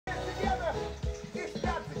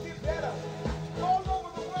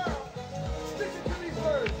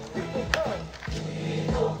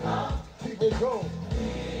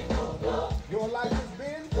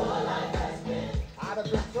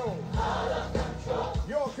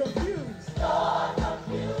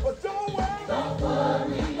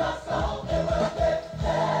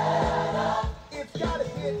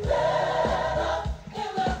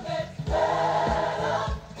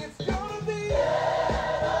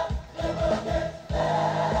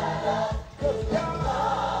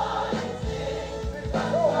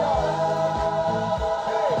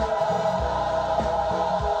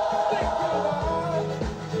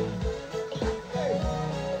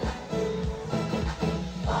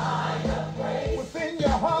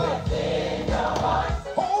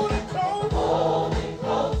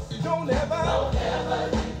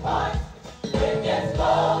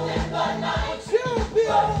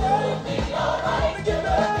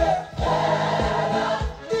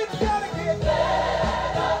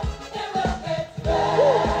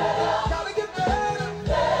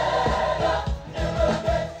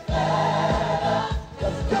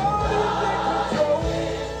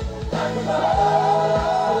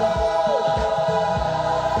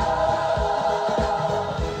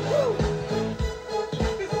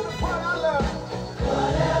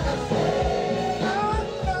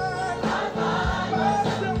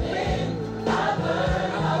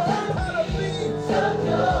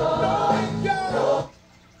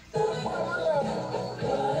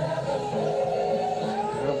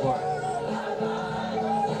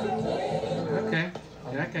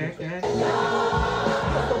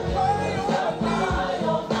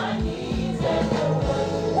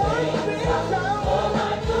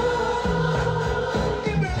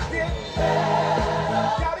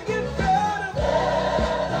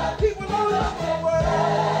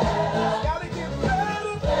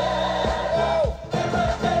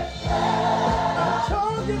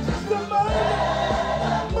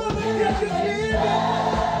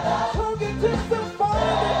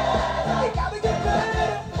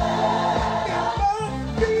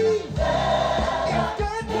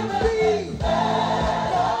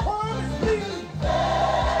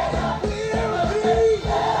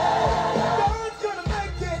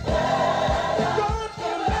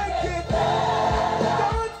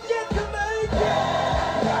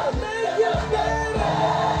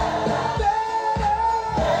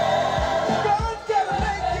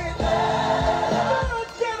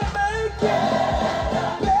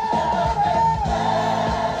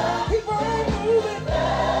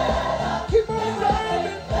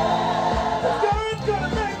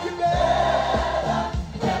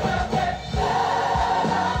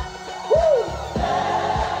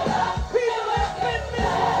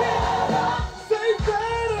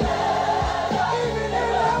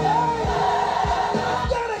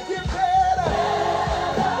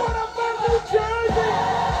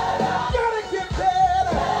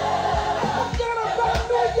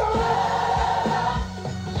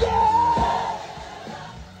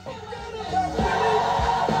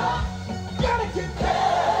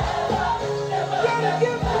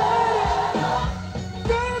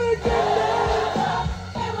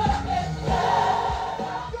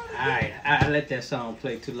that song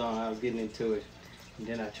play too long. I was getting into it, and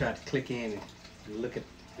then I tried to click in and look at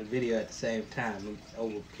the video at the same time and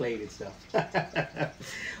overplayed itself.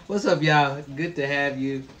 What's up, y'all? Good to have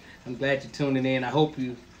you. I'm glad you're tuning in. I hope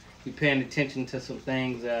you're paying attention to some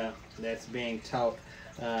things that's being taught.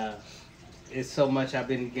 It's so much I've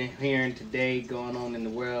been hearing today going on in the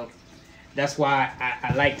world. That's why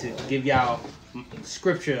I like to give y'all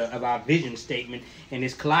scripture of our vision statement, and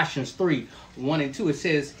it's Colossians 3:1-2. It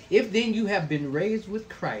says, "If then you have been raised with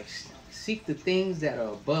Christ, seek the things that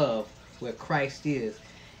are above, where Christ is,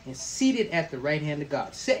 and seated at the right hand of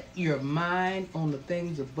God. Set your mind on the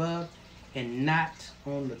things above and not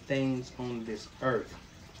on the things on this earth."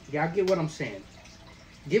 Y'all get what I'm saying?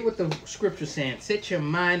 Get what the scripture's saying. Set your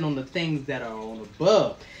mind on the things that are on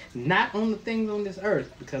above, not on the things on this earth,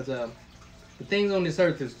 because the things on this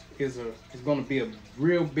earth is going to be a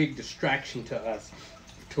real big distraction to us,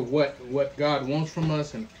 to what God wants from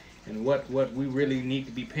us, and what we really need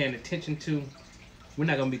to be paying attention to. We're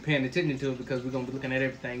not going to be paying attention to it because we're going to be looking at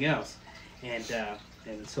everything else, and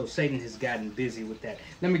so Satan has gotten busy with that.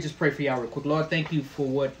 Let me just pray for y'all real quick. Lord, thank you for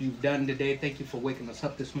what you've done today. Thank you for waking us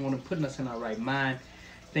up this morning, putting us in our right mind.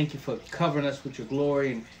 Thank you for covering us with your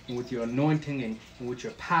glory and with your anointing and with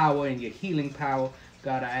your power and your healing power.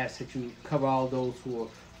 God, I ask that you cover all those who are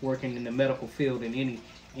working in the medical field in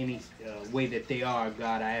any way that they are.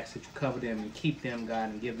 God, I ask that you cover them and keep them, God,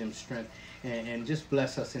 and give them strength. And just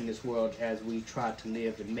bless us in this world as we try to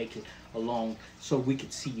live and make it along so we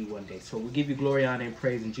could see you one day. So we give you glory, honor, and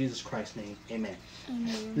praise in Jesus Christ's name. Amen.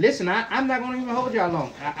 Amen. Listen, I'm not going to even hold y'all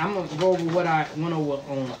long. I'm going to go over what I went over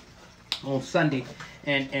on Sunday.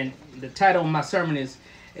 And the title of my sermon is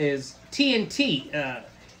TNT.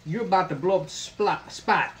 You're about to blow up the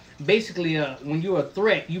spot. Basically, when you're a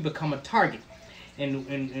threat, you become a target.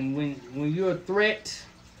 And when you're a threat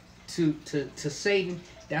to Satan,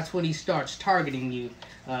 that's when he starts targeting you,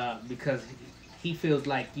 because he feels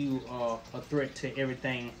like you are a threat to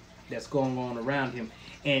everything that's going on around him.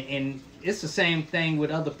 And it's the same thing with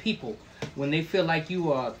other people. When they feel like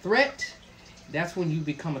you are a threat, that's when you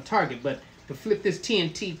become a target. But to flip this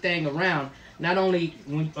TNT thing around, not only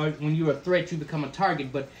when you're a threat, you become a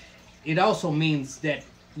target, but it also means that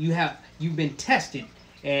you've been tested,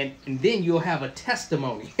 and then you'll have a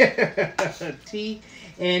testimony.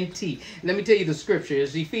 TNT. Let me tell you the scripture.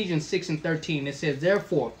 It's Ephesians 6:13. It says,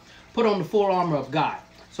 "Therefore, put on the full armor of God,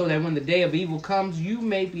 so that when the day of evil comes, you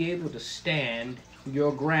may be able to stand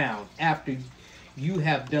your ground after you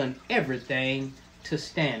have done everything to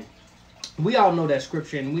stand." We all know that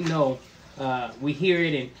scripture, and we know, we hear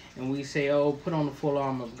it, and we say, "Oh, put on the full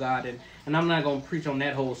armor of God." And I'm not going to preach on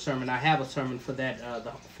that whole sermon. I have a sermon for that,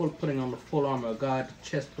 putting on the full armor of God, the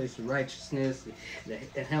chest plate of righteousness,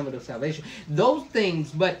 the helmet of salvation. Those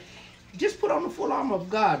things, but just put on the full armor of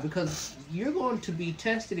God, because you're going to be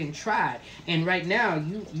tested and tried. And right now,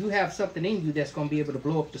 you have something in you that's going to be able to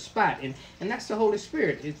blow up the spot. And that's the Holy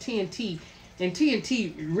Spirit. It's TNT. And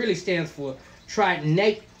TNT really stands for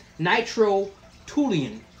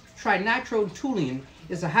trinitrotoluene. Trinitrotoluene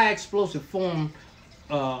is a high explosive formed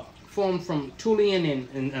from toluene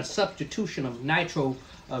and a substitution of nitro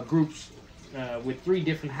groups with 3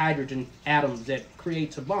 different hydrogen atoms that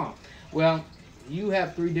creates a bomb. Well, you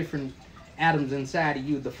have 3 different atoms inside of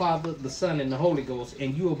you, the Father, the Son, and the Holy Ghost,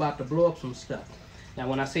 and you're about to blow up some stuff. Now,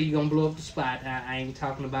 when I say you're going to blow up the spot, I ain't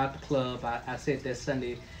talking about the club. I said that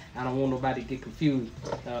Sunday. I don't want nobody to get confused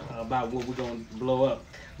about what we're going to blow up.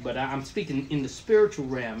 But I'm speaking in the spiritual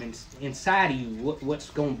realm, inside of you, what's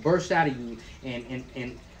going to burst out of you.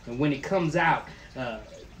 And when it comes out,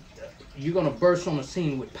 you're going to burst on the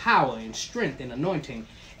scene with power and strength and anointing.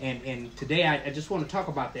 And today I just want to talk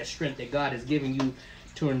about that strength that God has given you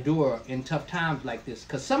to endure in tough times like this.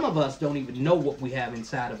 Because some of us don't even know what we have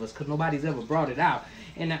inside of us, because nobody's ever brought it out.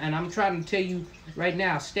 And I'm trying to tell you right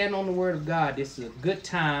now, stand on the word of God. This is a good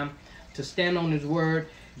time to stand on his word.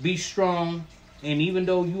 Be strong. And even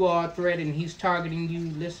though you are a threat and he's targeting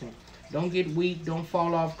you, listen, don't get weak. Don't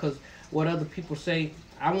fall off because what other people say.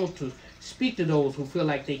 I want to speak to those who feel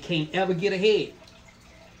like they can't ever get ahead.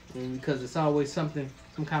 And because it's always some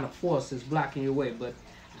kind of force that's blocking your way. But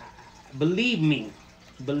believe me,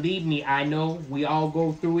 I know we all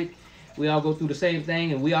go through it. We all go through the same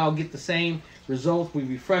thing, and we all get the same results. We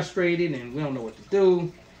be frustrated, and we don't know what to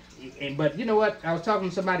do. But you know what? I was talking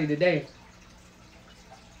to somebody today,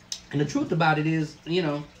 and the truth about it is,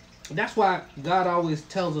 that's why God always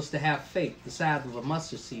tells us to have faith the size of a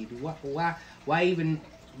mustard seed. Why even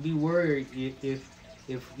be worried if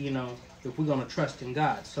we're going to trust in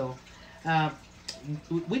God? So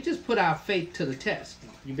we just put our faith to the test.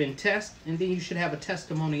 You've been tested, and then you should have a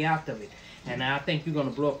testimony out of it. And I think you're going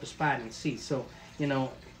to blow up the spot and see. So, you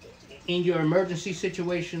know, in your emergency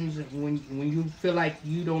situations, when you feel like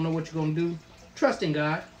you don't know what you're going to do, trust in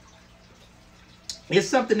God. It's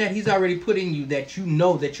something that He's already put in you that you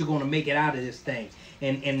know that you're going to make it out of this thing.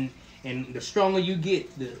 And the stronger you get,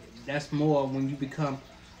 that's more when you become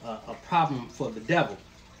a problem for the devil.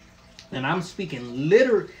 And I'm speaking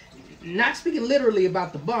not speaking literally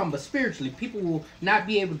about the bomb, but spiritually. People will not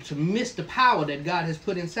be able to miss the power that God has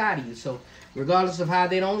put inside of you. So regardless of how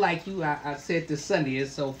they don't like you, I said this Sunday,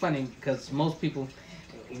 it's so funny because most people,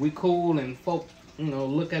 we cool and folk,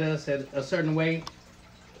 look at us at a certain way.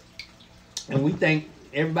 And we think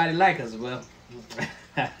everybody like us. Well,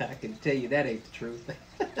 I can tell you that ain't the truth.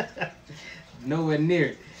 Nowhere near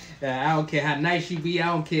it. I don't care how nice you be. I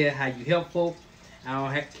don't care how you help folk. I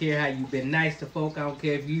don't care how you've been nice to folk. I don't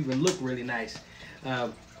care if you even look really nice.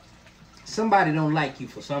 Somebody don't like you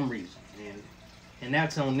for some reason, and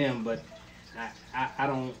that's on them. But I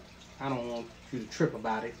don't want you to trip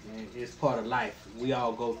about it. It's part of life. We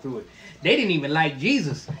all go through it. They didn't even like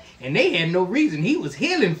Jesus, and they had no reason. He was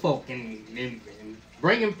healing folk and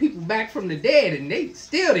bringing people back from the dead, and they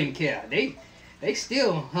still didn't care. They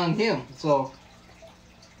still hung him. So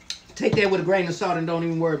take that with a grain of salt and don't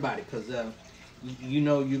even worry about it, because you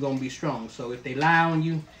know you're going to be strong. So if they lie on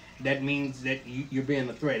you, that means that you're being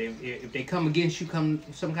a threat. If they come against you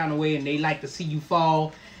some kind of way and they like to see you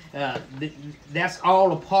fall, that's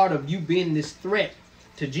all a part of you being this threat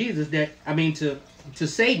to Jesus, to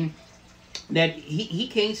Satan, that he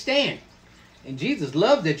can't stand. And Jesus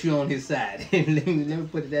loves that you're on his side. Let me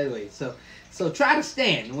put it that way. So try to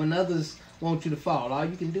stand when others want you to fall. All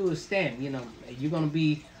you can do is stand. You're going to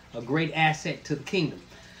be a great asset to the kingdom.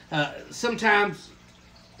 Sometimes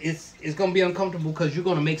it's going to be uncomfortable because you're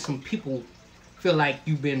going to make some people feel like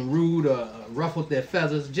you've been rude or ruffled their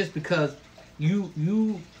feathers just because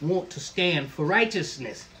you want to stand for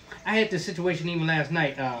righteousness. I had this situation even last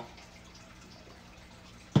night.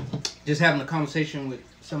 Just having a conversation with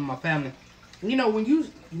some of my family. When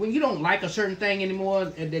you don't like a certain thing anymore,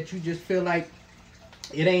 that you just feel like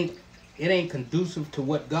it ain't conducive to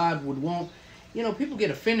what God would want. People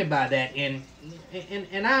get offended by that, and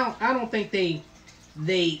I don't think they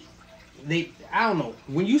I don't know.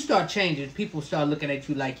 When you start changing, people start looking at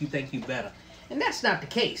you like you think you better, and that's not the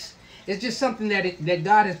case. It's just something that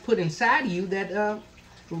God has put inside of you that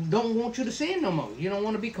don't want you to sin no more. You don't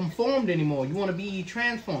want to be conformed anymore. You want to be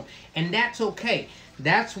transformed, and that's okay.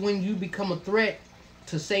 That's when you become a threat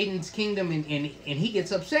to Satan's kingdom, and he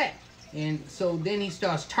gets upset, and so then he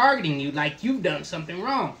starts targeting you like you've done something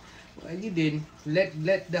wrong. Well, you didn't.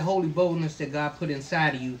 Let the holy boldness that God put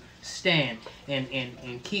inside of you stand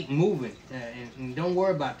and keep moving, and don't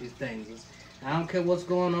worry about these things. I don't care what's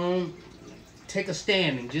going on. Take a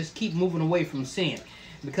stand and just keep moving away from sin,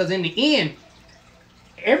 because in the end,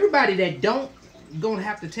 everybody that don't gonna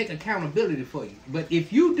have to take accountability for you. But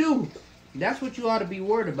if you do, that's what you ought to be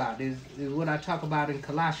worried about. Is what I talk about in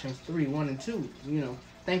Colossians 3:1-2.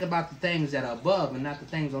 Think about the things that are above and not the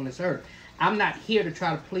things on this earth. I'm not here to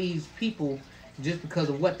try to please people just because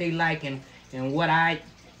of what they like and what I,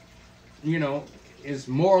 is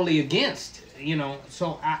morally against.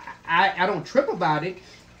 So I don't trip about it,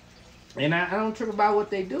 and I don't trip about what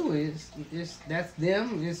they do. That's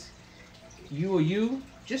them. It's you or you.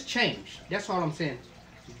 Just change. That's all I'm saying.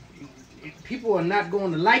 People are not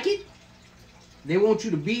going to like it. They want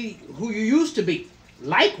you to be who you used to be.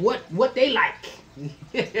 Like what they like.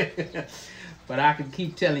 But I can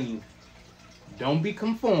keep telling you, don't be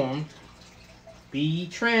conformed. Be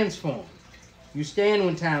transformed. You stand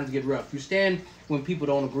when times get rough. You stand when people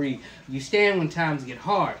don't agree. You stand when times get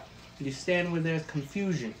hard. You stand when there's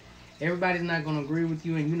confusion. Everybody's not going to agree with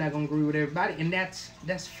you, and you're not going to agree with everybody, and that's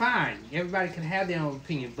fine. Everybody can have their own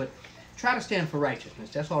opinion, but try to stand for righteousness.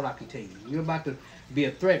 That's all I can tell you. You're about to be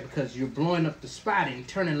a threat because you're blowing up the spot and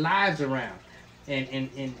turning lives around. And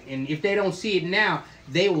if they don't see it now,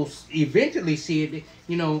 they will eventually see it.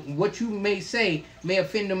 What you may say may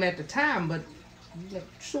offend them at the time, but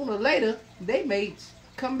sooner or later, they may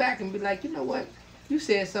come back and be like, you know what? You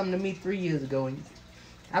said something to me 3 years ago, and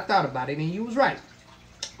I thought about it, and you was right.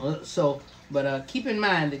 But keep in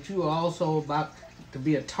mind that you are also about to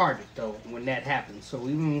be a target, though, when that happens. So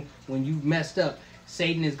even when you messed up,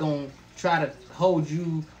 Satan is going to try to hold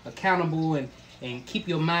you accountable and keep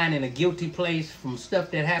your mind in a guilty place from stuff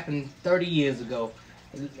that happened 30 years ago.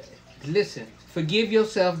 Listen, forgive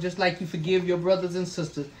yourself just like you forgive your brothers and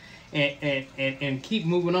sisters, and keep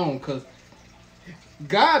moving on, because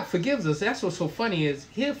God forgives us. That's what's so funny is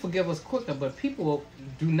He'll forgive us quicker, but people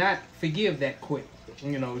do not forgive that quick.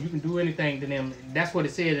 You can do anything to them. That's what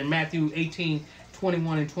it said in Matthew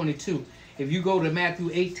 18:21-22. If you go to Matthew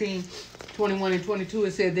 18:21 and 22,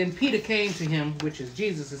 it said, Then Peter came to him, which is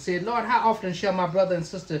Jesus, and said, Lord, how often shall my brother and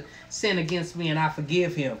sister sin against me and I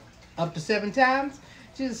forgive him? Up to 7 times?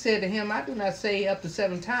 Jesus said to him, I do not say up to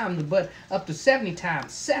 7 times, but up to 70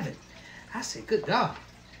 times 7. I said, good God.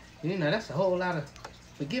 You know, that's a whole lot of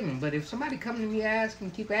forgiving. But if somebody come to me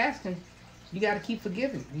asking, keep asking, you got to keep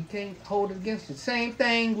forgiving. You can't hold it against it. Same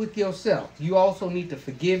thing with yourself. You also need to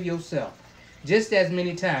forgive yourself. Just as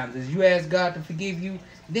many times as you ask God to forgive you,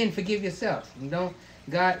 then forgive yourself. You don't.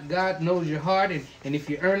 God knows your heart, and if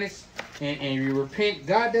you're earnest and you repent,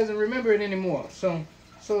 God doesn't remember it anymore. So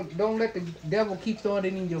don't let the devil keep throwing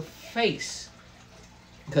it in your face,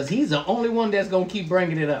 because he's the only one that's going to keep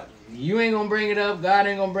bringing it up. You ain't going to bring it up. God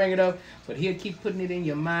ain't going to bring it up. But he'll keep putting it in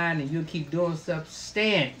your mind, and you'll keep doing stuff.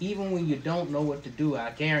 Stand, even when you don't know what to do.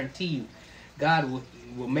 I guarantee you, God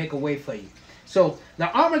will make a way for you. So the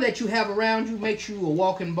armor that you have around you makes you a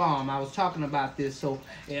walking bomb. I was talking about this. So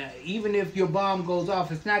even if your bomb goes off,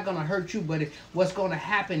 it's not going to hurt you. But what's going to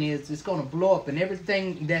happen is it's going to blow up. And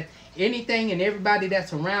anything and everybody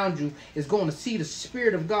that's around you is going to see the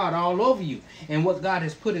Spirit of God all over you and what God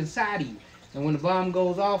has put inside of you. And when the bomb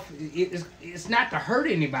goes off, it's not to hurt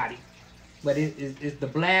anybody, but the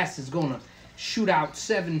blast is going to shoot out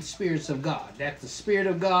 7 spirits of God. That's the Spirit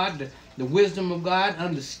of God, the wisdom of God,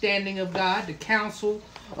 understanding of God, the counsel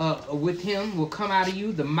with Him will come out of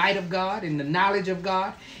you, the might of God and the knowledge of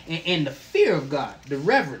God, and the fear of God, the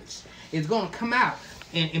reverence is going to come out,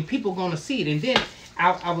 and people are going to see it. And then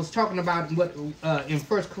I was talking about what in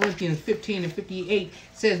 1 Corinthians 15 and 58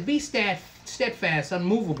 says, be steadfast,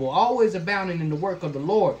 unmovable, always abounding in the work of the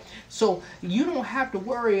Lord. So you don't have to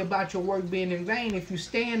worry about your work being in vain. If you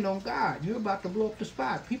stand on God, you're about to blow up the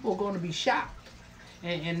spot. People are going to be shocked,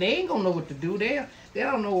 and they ain't gonna know what to do. They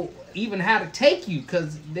don't know even how to take you,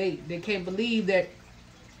 because they can't believe that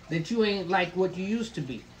you ain't like what you used to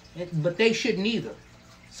be. But they shouldn't either.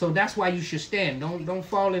 So that's why you should stand. Don't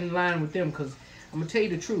fall in line with them, because I'm gonna tell you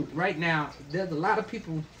the truth. Right now, there's a lot of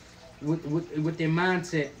people with their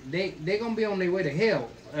mindset, they're going to be on their way to hell.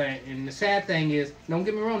 And the sad thing is, don't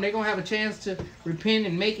get me wrong, they're going to have a chance to repent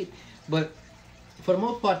and make it. But for the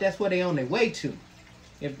most part, that's where they're on their way to,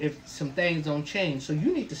 if some things don't change. So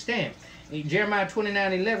you need to stand. Jeremiah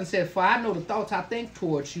 29:11 says, For I know the thoughts I think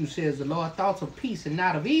towards you, says the Lord, thoughts of peace and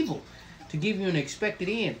not of evil, to give you an expected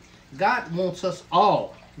end. God wants us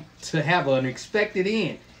all to have an expected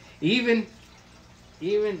end. Even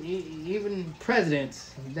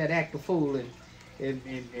presidents that act a fool, and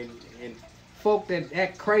folk that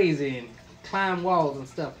act crazy and climb walls and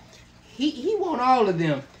stuff. He want all of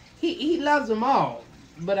them. He loves them all.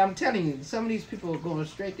 But I'm telling you, some of these people are going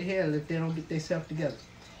straight to hell if they don't get themselves together.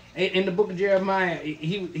 In the book of Jeremiah,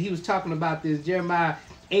 he was talking about this. Jeremiah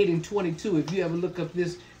 8 and 22. If you ever look up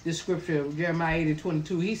this scripture, Jeremiah 8 and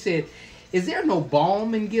 22, he said, is there no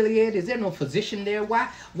balm in Gilead? Is there no physician there?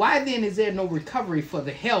 Why then is there no recovery for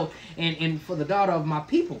the health and for the daughter of my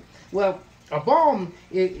people? Well, a balm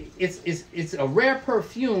it's a rare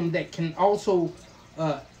perfume that can also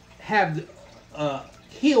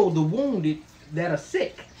heal the wounded that are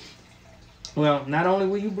sick. Well, not only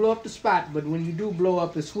will you blow up the spot, but when you do blow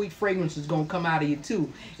up, the sweet fragrance is going to come out of you too,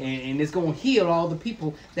 and it's going to heal all the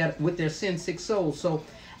people that with their sin-sick souls. So,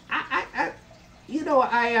 I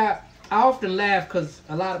often laugh, because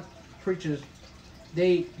a lot of preachers,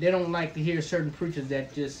 they don't like to hear certain preachers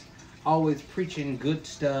that just always preaching good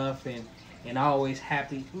stuff and always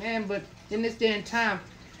happy. Man, but in this day and time,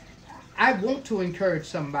 I want to encourage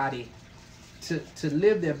somebody to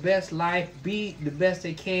live their best life, be the best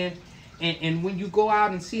they can. And when you go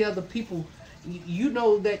out and see other people, you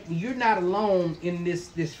know that you're not alone in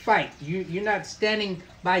this fight. You're not standing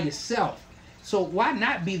by yourself. So why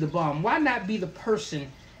not be the bomb? Why not be the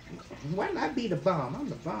person? Why not be the bomb? I'm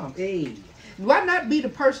the bomb. Hey. Why not be the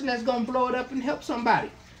person that's going to blow it up and help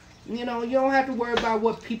somebody? You know, you don't have to worry about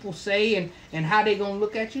what people say and how they're going to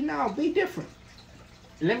look at you. No, be different.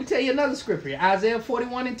 Let me tell you another scripture. Isaiah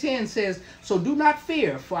 41 and 10 says, So do not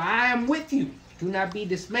fear, for I am with you. Do not be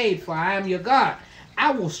dismayed, for I am your God.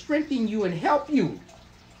 I will strengthen you and help you.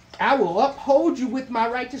 I will uphold you with my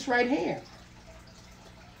righteous right hand.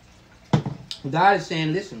 God is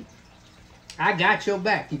saying, listen, I got your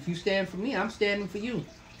back. If you stand for me, I'm standing for you.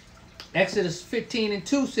 Exodus 15 and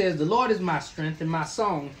 2 says, The Lord is my strength and my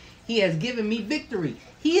song. He has given me victory.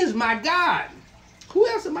 He is my God. Who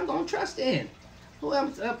else am I going to trust in? Who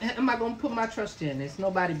else am I going to put my trust in? It's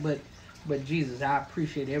nobody but Jesus. I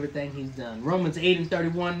appreciate everything he's done. Romans 8 and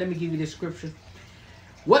 31. Let me give you this scripture.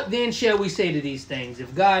 What then shall we say to these things?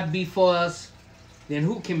 If God be for us, then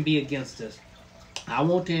who can be against us? I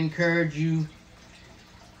want to encourage you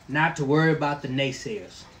not to worry about the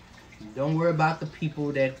naysayers. Don't worry about the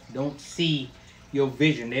people that don't see your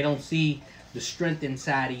vision. They don't see the strength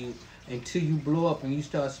inside of you until you blow up and you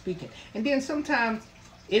start speaking. And then sometimes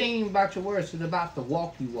it ain't even about your words. It's about the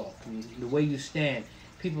walk you walk and the way you stand.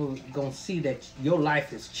 People gonna see that your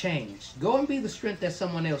life has changed. Go and be the strength that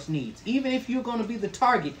someone else needs. Even if you're gonna be the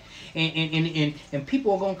target and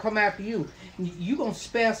people are gonna come after you, you're gonna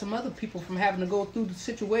spare some other people from having to go through the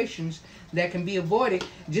situations that can be avoided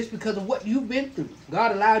just because of what you've been through.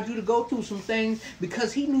 God allowed you to go through some things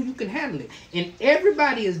because he knew you can handle it. And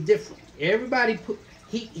everybody is different. Everybody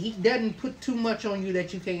he doesn't put too much on you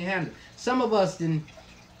that you can't handle. Some of us been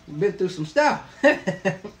through some stuff.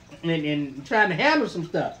 And trying to handle some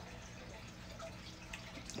stuff.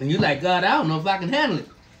 And you're like, God, I don't know if I can handle it.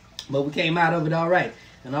 But we came out of it all right.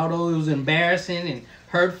 And although it was embarrassing and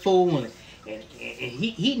hurtful, and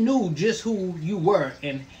he knew just who you were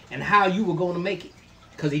and how you were going to make it.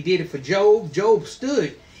 Because he did it for Job. Job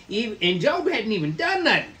stood. And Job hadn't even done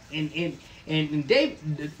nothing. And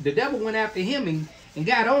David, the devil went after him and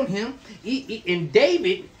got on him. And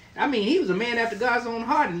David, I mean, he was a man after God's own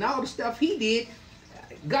heart. And all the stuff he did,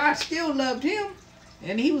 God still loved him,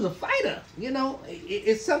 and he was a fighter. You know,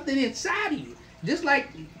 it's something inside of you. Just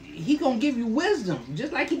like he gonna give you wisdom,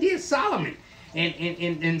 just like he did Solomon.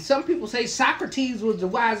 And some people say Socrates was the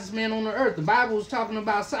wisest man on the earth. The Bible was talking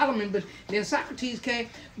about Solomon, but then Socrates came.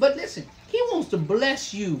 But listen, he wants to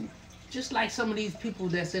bless you, just like some of these people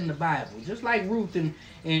that's in the Bible, just like Ruth and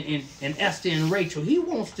Esther and Rachel. He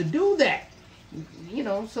wants to do that. You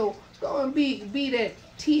know, so go and be that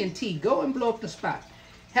TNT. Go and blow up the spot.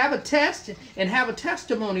 Have a test and have a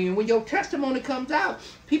testimony. And when your testimony comes out,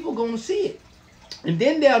 people going to see it. And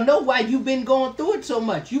then they'll know why you've been going through it so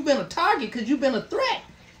much. You've been a target because you've been a threat.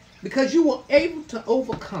 Because you were able to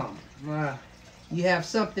overcome. You have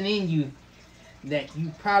something in you that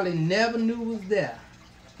you probably never knew was there.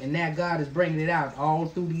 And now God is bringing it out all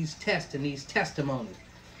through these tests and these testimonies.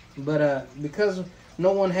 But because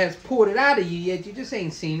no one has poured it out of you yet, you just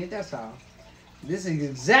ain't seen it. That's all. This is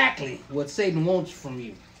exactly what Satan wants from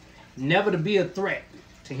you. Never to be a threat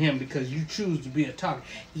to him because you choose to be a target.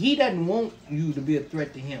 He doesn't want you to be a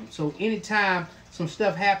threat to him. So anytime some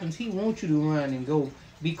stuff happens, he wants you to run and go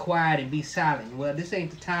be quiet and be silent. Well, this ain't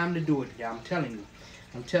the time to do it, y'all. I'm telling you.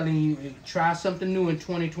 I'm telling you, try something new in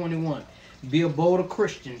 2021. Be a bolder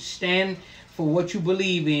Christian. Stand for what you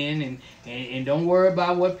believe in and don't worry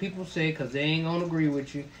about what people say because they ain't going to agree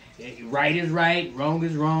with you. Right is right, wrong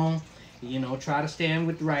is wrong. You know, try to stand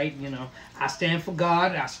with right. You know, I stand for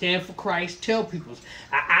God. I stand for Christ. Tell people,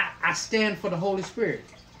 I stand for the Holy Spirit.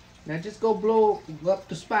 Now just go blow up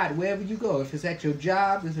the spot wherever you go. If it's at your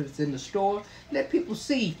job, if it's in the store, let people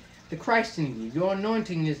see the Christ in you. Your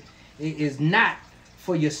anointing is not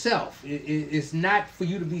for yourself. It's not for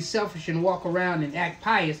you to be selfish and walk around and act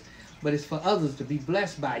pious, but it's for others to be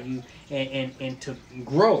blessed by you and to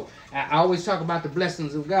grow. I always talk about the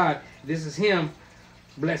blessings of God. This is Him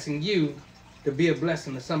blessing you to be a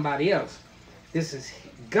blessing to somebody else. This is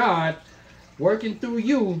God working through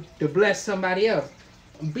you to bless somebody else.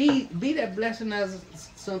 Be that blessing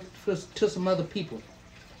to some other people.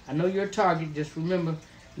 I know you're a target. Just remember,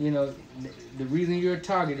 you know, the reason you're a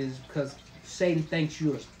target is because Satan thinks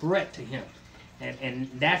you're a threat to him, and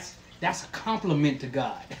that's a compliment to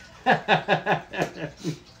God. Now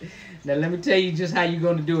let me tell you just how you're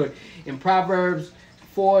going to do it. In Proverbs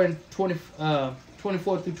 4 and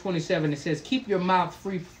 24 through 27, it says, keep your mouth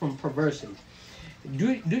free from perversity.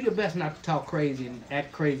 Do your best not to talk crazy and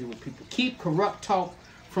act crazy with people. Keep corrupt talk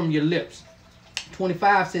from your lips.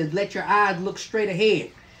 25 says, let your eyes look straight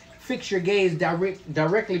ahead. Fix your gaze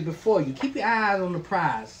directly before you. Keep your eyes on the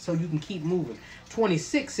prize so you can keep moving.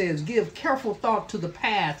 26 says, give careful thought to the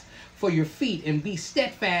path for your feet and be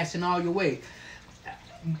steadfast in all your ways.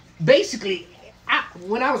 Basically,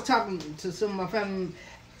 when I was talking to some of my family,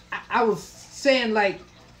 I was saying, like,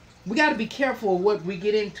 we got to be careful of what we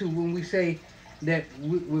get into when we say that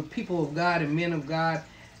we're people of God and men of God.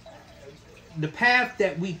 The path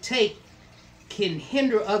that we take can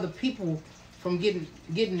hinder other people from getting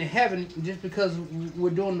to heaven just because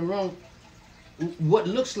we're doing the wrong, what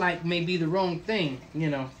looks like may be the wrong thing. You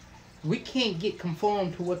know, we can't get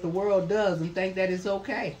conformed to what the world does and think that it's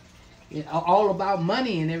okay. You know, all about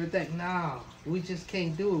money and everything. No, we just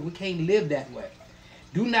can't do it. We can't live that way.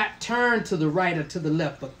 Do not turn to the right or to the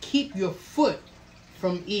left, but keep your foot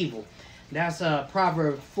from evil. That's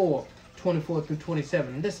Proverbs 4, 24 through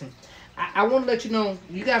 27. Listen, I want to let you know,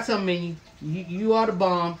 you got something in you. You are the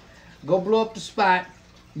bomb. Go blow up the spot.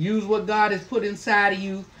 Use what God has put inside of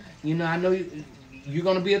you. You know, I know you're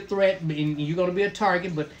going to be a threat and you're going to be a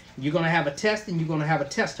target, but You're going to have a test, and you're going to have a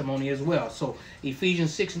testimony as well. So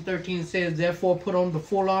Ephesians 6:13 says, therefore put on the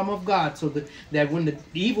full armor of God, so that when the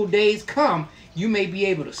evil days come, you may be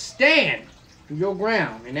able to stand your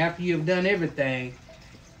ground. And after you've done everything,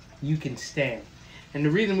 you can stand. And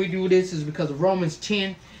the reason we do this is because of Romans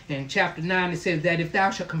 10 and chapter 9. It says that if thou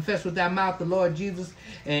shalt confess with thy mouth the Lord Jesus,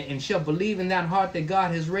 and shalt believe in thine heart that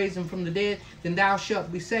God has raised him from the dead, then thou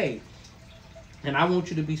shalt be saved. And I want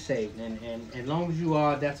you to be saved. And as long as you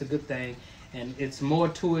are, that's a good thing. And it's more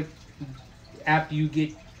to it after you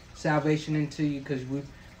get salvation into you, because we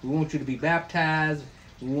want you to be baptized.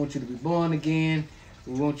 We want you to be born again.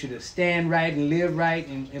 We want you to stand right and live right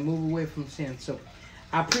and move away from sin. So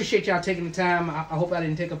I appreciate y'all taking the time. I hope I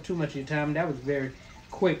didn't take up too much of your time. That was very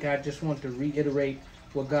quick. I just want to reiterate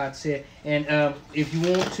what God said. And if you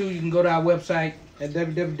want to, you can go to our website at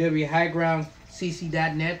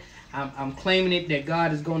www.highgroundcc.net. I'm claiming it that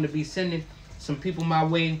God is going to be sending some people my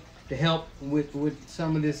way to help with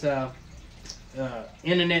some of this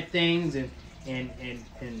internet things and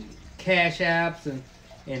cash apps,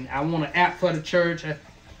 and I want an app for the church.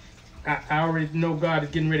 I already know God is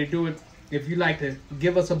getting ready to do it. If you like to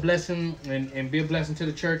give us a blessing and be a blessing to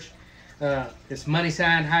the church, it's #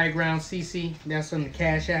 High Ground CC. That's on the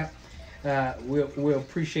cash app. We'll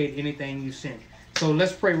appreciate anything you send. So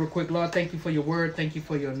let's pray real quick. Lord, thank you for your word. Thank you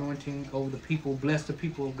for your anointing over the people. Bless the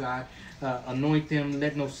people of God. Anoint them.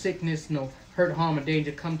 Let no sickness, no hurt, harm, or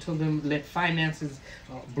danger come to them. Let finances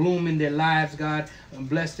bloom in their lives, God.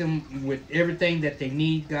 Bless them with everything that they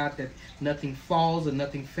need, God, that nothing falls or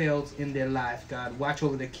nothing fails in their life, God. Watch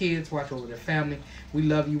over their kids. Watch over their family. We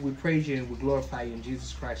love you. We praise you, and we glorify you in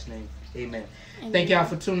Jesus Christ's name. Amen. Thank y'all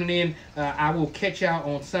for tuning in. I will catch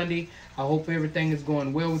y'all on Sunday. I hope everything is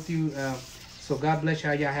going well with you. So God bless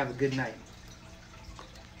y'all. Y'all have a good night.